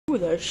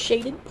with a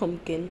shaded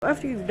pumpkin.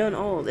 After you've done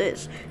all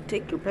this,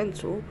 take your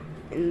pencil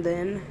and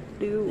then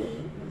do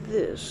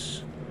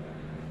this.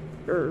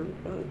 Whatever.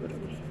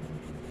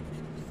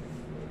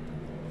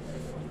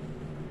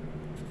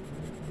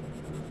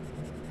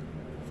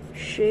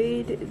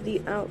 Shade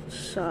the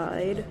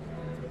outside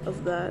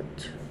of that.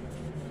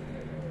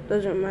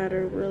 Doesn't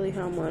matter really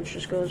how much,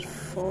 just go as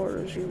far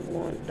as you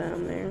want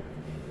down there.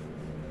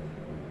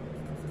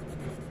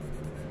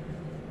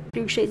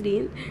 You shade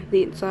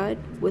the inside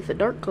with a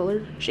dark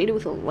color, shade it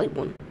with a light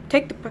one.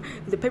 Take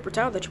the paper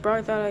towel that you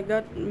probably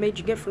thought made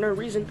you get for no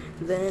reason,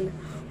 then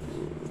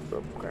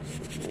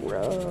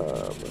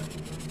rub.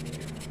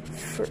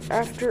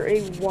 After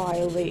a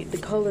while, the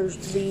colors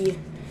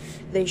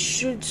they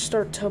should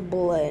start to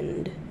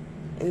blend,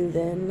 and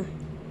then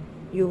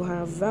you'll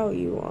have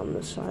value on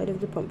the side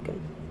of the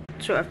pumpkin.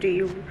 So after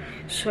you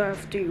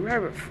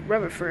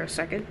rub it for a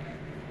second,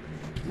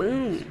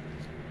 boom.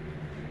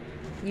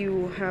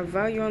 You have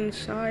value on the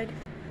side.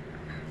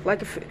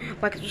 Like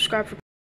and subscribe for